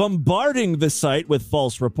ideas, bombarding the site with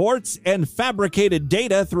false reports and fabricated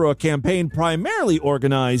data through a campaign primarily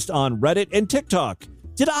organized on Reddit and TikTok.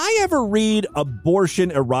 Did I ever read abortion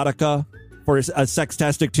erotica for a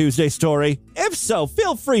Sextastic Tuesday story? If so,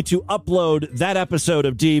 feel free to upload that episode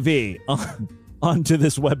of DV onto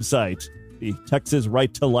this website, the Texas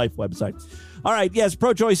Right to Life website. All right, yes,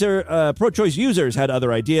 pro-choice users had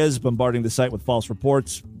other ideas, bombarding the site with false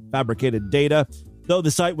reports, fabricated data. Though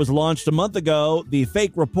the site was launched a month ago, the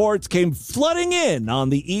fake reports came flooding in on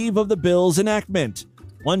the eve of the bill's enactment.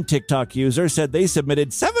 One TikTok user said they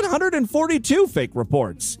submitted 742 fake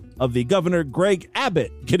reports of the Governor Greg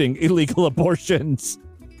Abbott getting illegal abortions.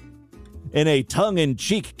 In a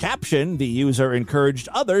tongue-in-cheek caption, the user encouraged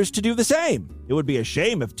others to do the same. It would be a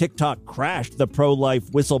shame if TikTok crashed the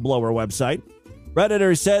pro-life whistleblower website.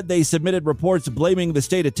 Redditors said they submitted reports blaming the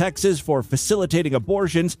state of Texas for facilitating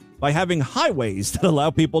abortions by having highways that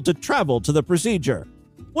allow people to travel to the procedure.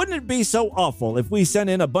 Wouldn't it be so awful if we sent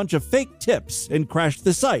in a bunch of fake tips and crashed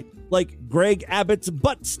the site, like Greg Abbott's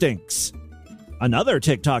butt stinks? Another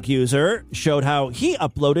TikTok user showed how he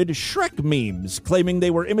uploaded Shrek memes, claiming they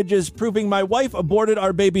were images proving my wife aborted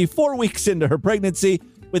our baby 4 weeks into her pregnancy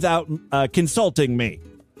without consulting me.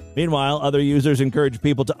 Meanwhile, other users encourage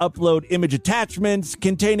people to upload image attachments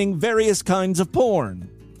containing various kinds of porn.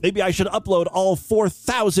 Maybe I should upload all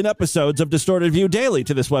 4,000 episodes of Distorted View Daily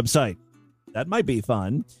to this website. That might be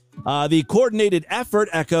fun. The coordinated effort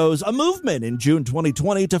echoes a movement in June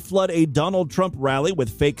 2020 to flood a Donald Trump rally with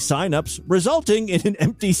fake signups, resulting in an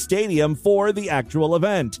empty stadium for the actual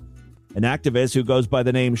event. An activist who goes by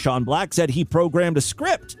the name Sean Black said he programmed a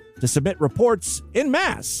script to submit reports en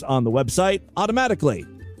masse on the website automatically.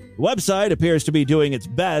 The website appears to be doing its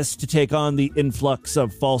best to take on the influx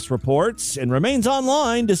of false reports and remains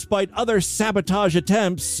online despite other sabotage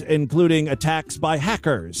attempts, including attacks by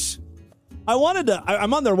hackers.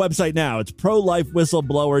 I'm on their website now. It's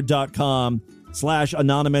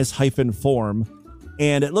prolifewhistleblower.com/anonymous-form.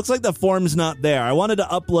 And it looks like the form's not there. I wanted to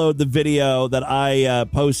upload the video that I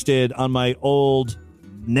posted on my old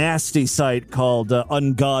nasty site called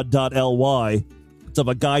ungod.ly. It's of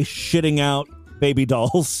a guy shitting out baby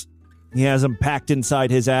dolls. He has them packed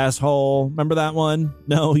inside his asshole. Remember that one?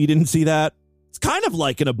 No, you didn't see that? It's kind of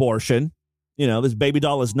like an abortion. You know, this baby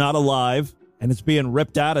doll is not alive, and it's being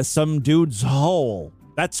ripped out of some dude's hole.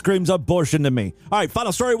 That screams abortion to me. All right,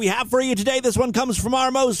 final story we have for you today. This one comes from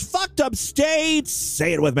our most fucked up state.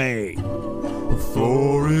 Say it with me.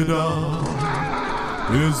 Florida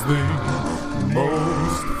is the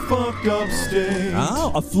most fucked up state.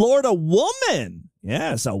 Oh, a Florida woman.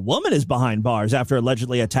 Yes, a woman is behind bars after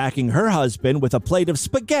allegedly attacking her husband with a plate of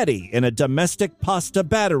spaghetti in a domestic pasta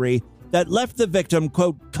battery that left the victim,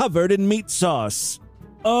 quote, covered in meat sauce.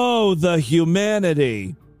 Oh, the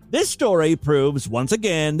humanity. This story proves once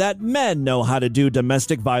again that men know how to do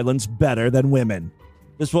domestic violence better than women.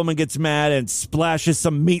 This woman gets mad and splashes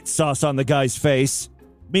some meat sauce on the guy's face.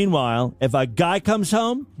 Meanwhile, if a guy comes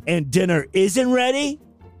home and dinner isn't ready,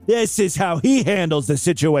 this is how he handles the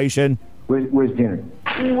situation. Where's dinner?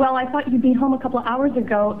 Well, I thought you'd be home a couple of hours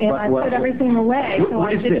ago, and I put everything away.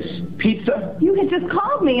 What is this? Pizza? You had just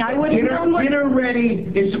called me. I wouldn't know what... Dinner ready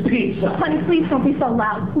is pizza. Honey, please don't be so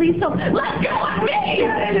loud. Please don't... Let go of me!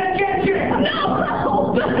 Get in the kitchen!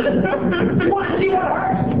 No! You want to see what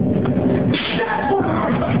hurts? That's what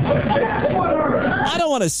hurts! That's what hurts! I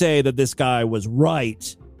don't want to say that this guy was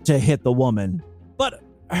right to hit the woman, but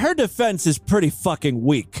her defense is pretty fucking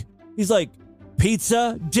weak. He's like,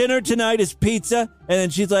 pizza? Dinner tonight is pizza? And then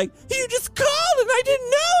she's like, you just called and I didn't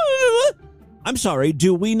know. I'm sorry,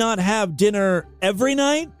 do we not have dinner every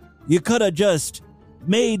night? You could have just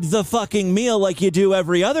made the fucking meal like you do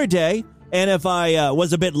every other day. And if I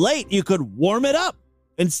was a bit late, you could warm it up.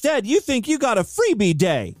 Instead, you think you got a freebie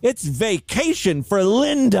day. It's vacation for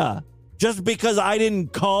Linda. Just because I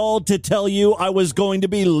didn't call to tell you I was going to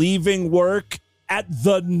be leaving work at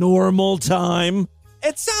the normal time.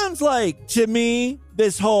 It sounds like, to me,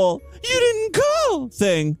 this whole you didn't call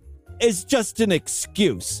thing is just an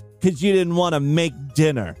excuse because you didn't want to make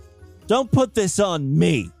dinner. Don't put this on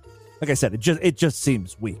me. Like I said, it just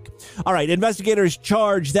seems weak. All right, investigators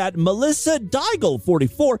charge that Melissa Deigel,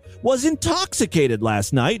 44, was intoxicated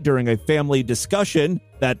last night during a family discussion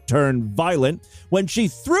that turned violent when she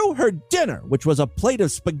threw her dinner, which was a plate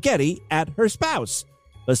of spaghetti, at her spouse.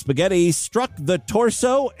 The spaghetti struck the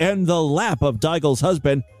torso and the lap of Deigel's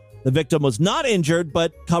husband. The victim was not injured,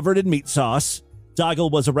 but covered in meat sauce.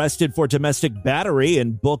 Deigel was arrested for domestic battery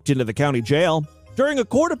and booked into the county jail. During a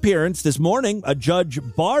court appearance this morning, a judge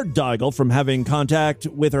barred Deigel from having contact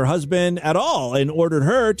with her husband at all and ordered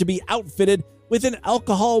her to be outfitted with an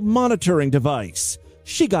alcohol monitoring device.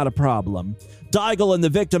 She got a problem. Deigel and the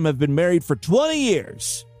victim have been married for 20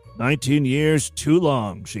 years. 19 years too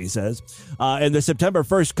long, she says. And the September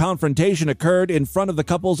 1st confrontation occurred in front of the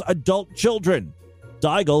couple's adult children.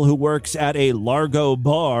 Deigel, who works at a Largo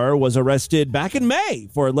bar, was arrested back in May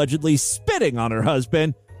for allegedly spitting on her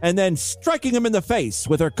husband and then striking him in the face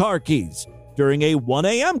with her car keys during a 1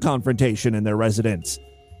 a.m. confrontation in their residence.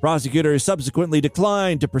 Prosecutors subsequently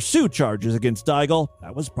declined to pursue charges against Deigel.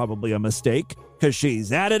 That was probably a mistake, because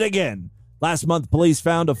she's at it again. Last month, police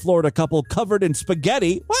found a Florida couple covered in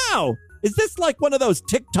spaghetti. Wow! Is this like one of those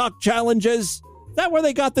TikTok challenges? Is that where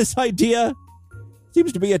they got this idea?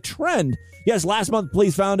 Seems to be a trend. Yes, last month,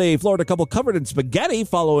 police found a Florida couple covered in spaghetti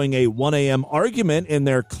following a 1 a.m. argument in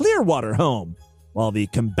their Clearwater home. While the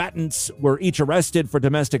combatants were each arrested for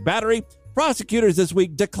domestic battery, prosecutors this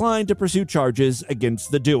week declined to pursue charges against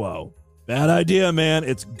the duo. Bad idea, man.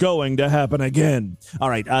 It's going to happen again. All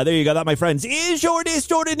right, there you go. That, my friends, is your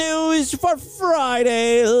Distorted News for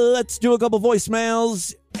Friday. Let's do a couple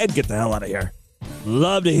voicemails and get the hell out of here.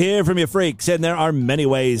 Love to hear from you, freaks, and there are many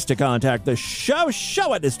ways to contact the show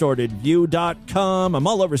at distortedview.com. I'm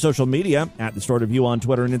all over social media, at distortedview on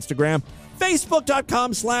Twitter and Instagram,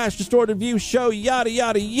 facebook.com/distortedview show, yada,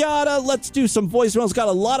 yada, yada. Let's do some voicemails. Got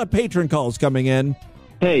a lot of patron calls coming in.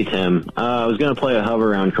 Hey, Tim. I was going to play a hover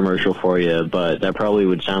round commercial for you, but that probably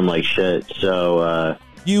would sound like shit, so...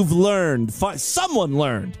 You've learned. Someone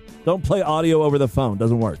learned. Don't play audio over the phone.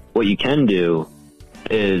 Doesn't work. What you can do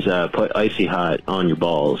is put Icy Hot on your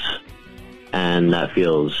balls, and that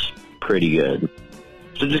feels pretty good.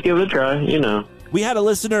 So just give it a try, you know. We had a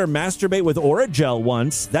listener masturbate with Oragel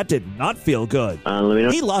once. That did not feel good. Let me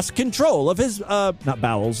know. He lost control of his, not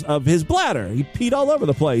bowels, of his bladder. He peed all over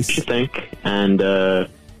the place. What you think? And I'll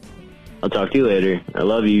talk to you later. I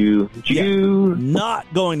love you. Yeah,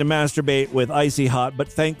 not going to masturbate with Icy Hot, but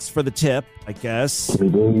thanks for the tip, I guess. We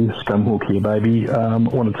do. Scumhook here, baby.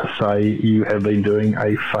 Wanted to say you have been doing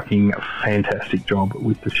a fucking fantastic job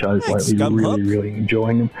with the shows lately. Scumhook. Really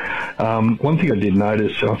enjoying them. One thing I did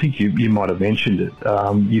notice, I think you might have mentioned it,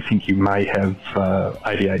 you think you may have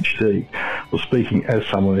ADHD. Well, speaking as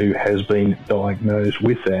someone who has been diagnosed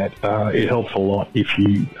with that, it helps a lot if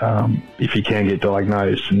you can get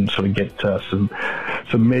diagnosed and sort of get some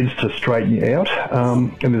meds to straighten you out.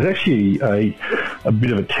 And there's actually a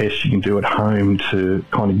bit of a test you can do at home to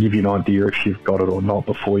kind of give you an idea if you've got it or not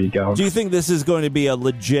before you go. Do you think this is going to be a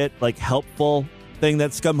legit, helpful thing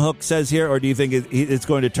that Scumhook says here, or do you think it's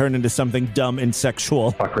going to turn into something dumb and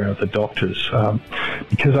sexual? Fuck around with the doctors.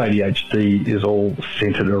 Because ADHD is all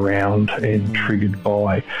centered around and triggered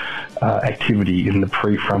by activity in the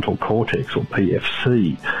prefrontal cortex, or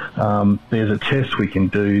PFC, there's a test we can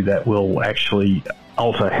do that will actually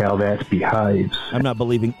alter how that behaves. I'm not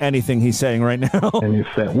believing anything he's saying right now. And if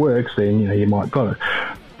that works, then you might got it.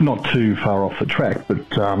 Not too far off the track, but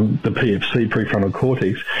the PFC, prefrontal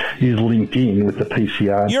cortex, is linked in with the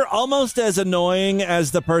PCR. You're almost as annoying as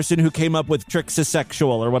the person who came up with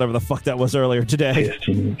Trixasexual, or whatever the fuck that was earlier today.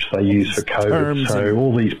 Testing, which they use for COVID. So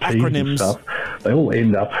all these P's and stuff, they all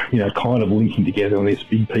end up, kind of linking together on this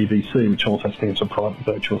big PVC, which also stands for private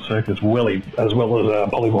virtual circuit, as well as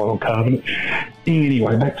polyvinyl carbonate.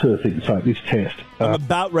 Anyway, back to the thing. So this test. I'm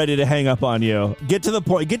about ready to hang up on you. Get to the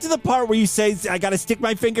point. Get to the part where you say, I got to stick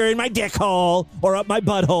my finger in my dick hole or up my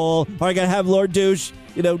butthole, or I got to have Lord Douche,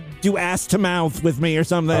 do ass to mouth with me or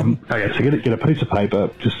something. Okay, so get a piece of paper,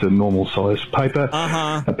 just a normal size paper,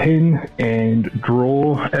 a pen, and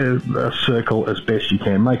draw a circle as best you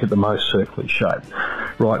can. Make it the most circular shape.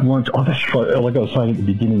 Right, once, that's like I was saying at the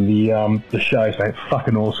beginning, the show's made a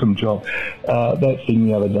fucking awesome job. That thing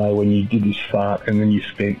the other day when you did this fart and then you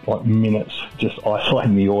spent minutes just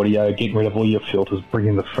isolating the audio, getting rid of all your filters,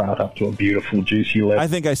 bringing the fart up to a beautiful, juicy level. I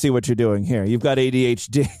think I see what you're doing here. You've got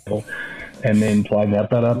ADHD. And then playing that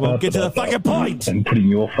get to the fucking point. And putting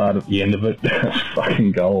your fart at the end of it.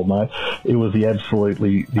 Fucking gold, mate. It was the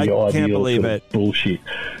ideal can't believe it. Bullshit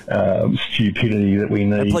stupidity that we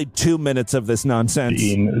need. I played 2 minutes of this nonsense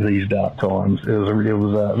in these dark times. It was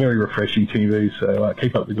very refreshing TV. So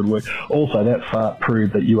keep up the good work. Also, that fart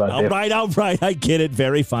proved that you are. All right. I get it.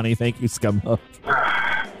 Very funny. Thank you, Scumhook.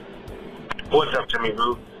 What's up, Timmy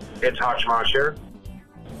Boo? It's Hachman here.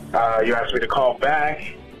 You asked me to call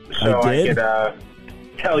back so I could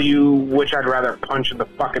tell you which I'd rather punch in the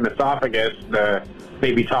fucking esophagus, the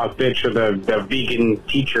baby talk bitch or the vegan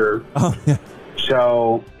teacher. Oh, yeah.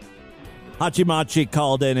 So Hachimachi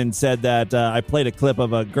called in and said that I played a clip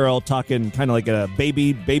of a girl talking kind of like a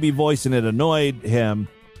baby voice, and it annoyed him.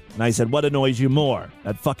 And I said, what annoys you more?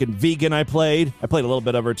 That fucking vegan I played? I played a little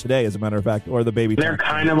bit of her today, as a matter of fact, or the baby They're talk.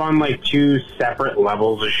 kind of on two separate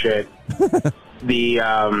levels of shit.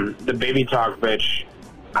 The baby talk bitch,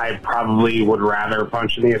 I probably would rather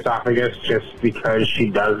punch in the esophagus just because she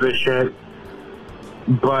does this shit.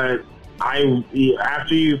 But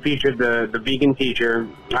after you featured the vegan teacher,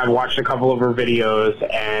 I watched a couple of her videos,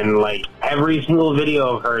 and every single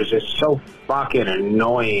video of hers is so fucking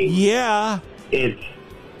annoying. Yeah. It's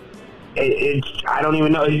I don't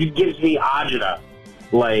even know. It gives me agita.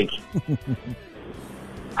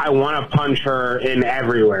 I want to punch her in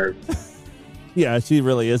everywhere. Yeah, she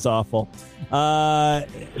really is awful. I'd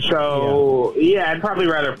probably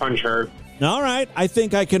rather punch her. All right. I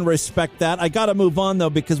think I can respect that. I got to move on, though,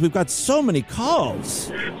 because we've got so many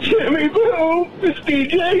calls. Jimmy Boo, it's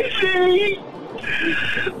DJC.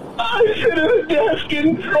 I sit at a desk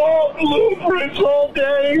and draw blueprints all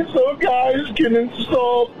day so guys can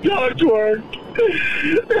install ductwork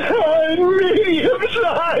in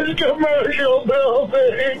medium-sized commercial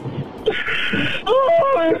buildings.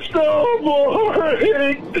 Oh, it's so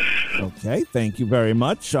boring. Okay, thank you very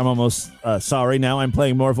much. I'm almost sorry now. I'm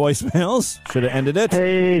playing more voicemails. Should have ended it.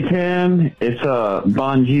 Hey, Tim. It's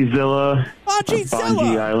Bonjizilla.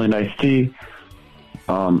 Bonji Island Iced Tea.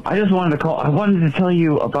 I just wanted to call. I wanted to tell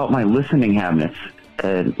you about my listening habits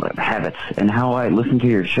and how I listen to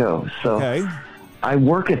your show. So I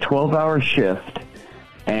work a 12-hour shift,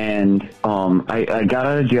 and I got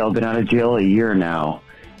out of jail. Been out of jail a year now.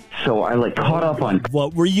 So I caught up on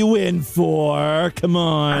what were you in for? Come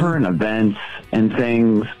on, current events and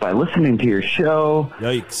things by listening to your show.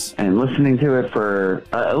 Yikes! And listening to it for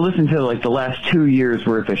I listened to the last 2 years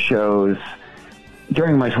worth of shows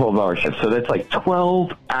during my 12-hour shift. So that's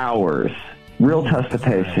 12 hours, real test of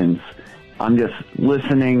patience. I'm just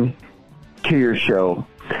listening to your show.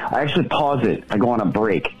 I actually pause it. I go on a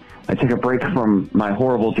break. I take a break from my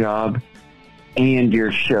horrible job and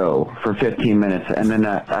your show for 15 minutes, and then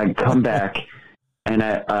I come back and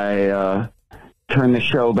I turn the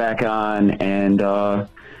show back on, and and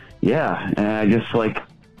I just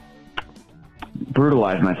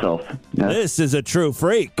brutalize myself. This is a true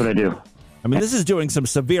freak. What I do. I mean, this is doing some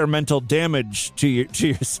severe mental damage to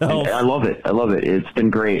yourself. I love it. It's been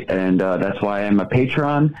great, and that's why I'm a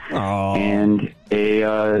patron and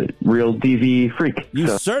a real DV freak.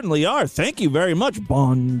 You certainly are. Thank you very much,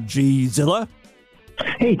 Bonjizilla.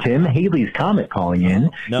 Hey, Tim. Haley's Comet calling in.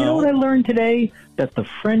 No. You know what I learned today? That the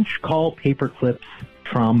French call paperclips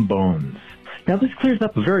trombones. Now, this clears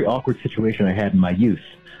up a very awkward situation I had in my youth.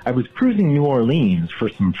 I was cruising New Orleans for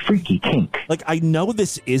some freaky kink. I know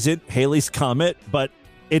this isn't Haley's Comet, but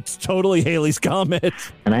it's totally Haley's Comet.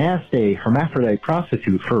 And I asked a hermaphrodite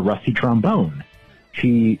prostitute for a rusty trombone.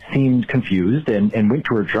 She seemed confused and went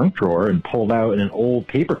to her junk drawer and pulled out an old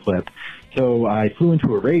paperclip. So I flew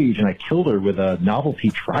into a rage and I killed her with a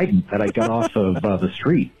novelty trident that I got off of the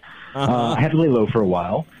street. I had to lay low for a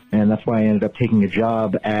while, and that's why I ended up taking a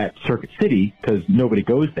job at Circuit City because nobody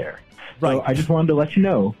goes there. Right. So I just wanted to let you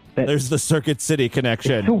know that there's the Circuit City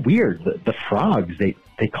connection. It's so weird. The frogs, they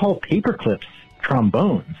call paperclips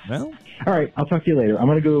trombones. Well, all right, I'll talk to you later. I'm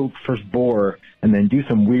going to go first bore and then do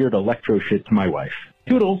some weird electro shit to my wife.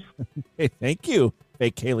 Toodles. Hey, thank you,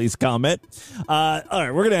 fake Haley's Comet. All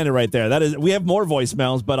right, we're going to end it right there. We have more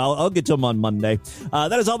voicemails, but I'll get to them on Monday.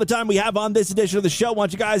 That is all the time we have on this edition of the show. I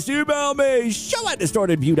want you guys to email me,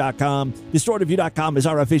 show@distortedview.com. Distortedview.com is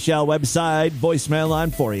our official website voicemail line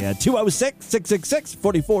for you.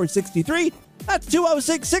 206-666-4463. That's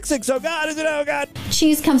 206-66. Oh, God, is it? Oh, God.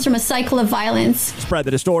 Cheese comes from a cycle of violence. Spread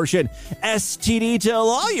the distortion. STD, tell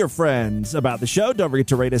all your friends about the show. Don't forget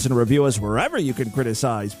to rate us and review us wherever you can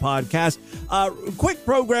criticize podcasts. Quick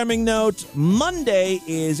programming note. Monday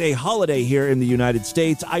is a holiday here in the United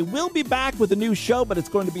States. I will be back with a new show, but it's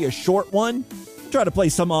going to be a short one. Try to play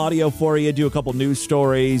some audio for you, do a couple news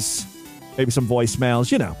stories, maybe some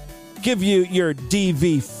voicemails, give you your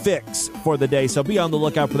DV fix for the day. So be on the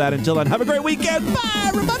lookout for that. Until then, have a great weekend. Bye,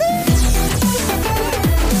 everybody.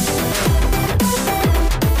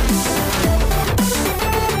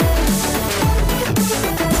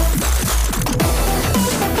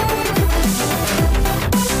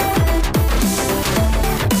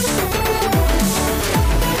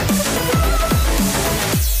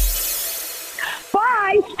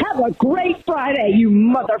 Bye. Have a great Friday, you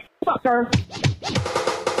motherfucker.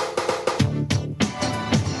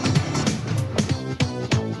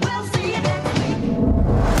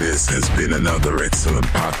 This has been another excellent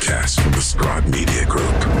podcast from the Scribe Media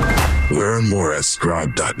Group. Learn more at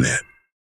scribe.net.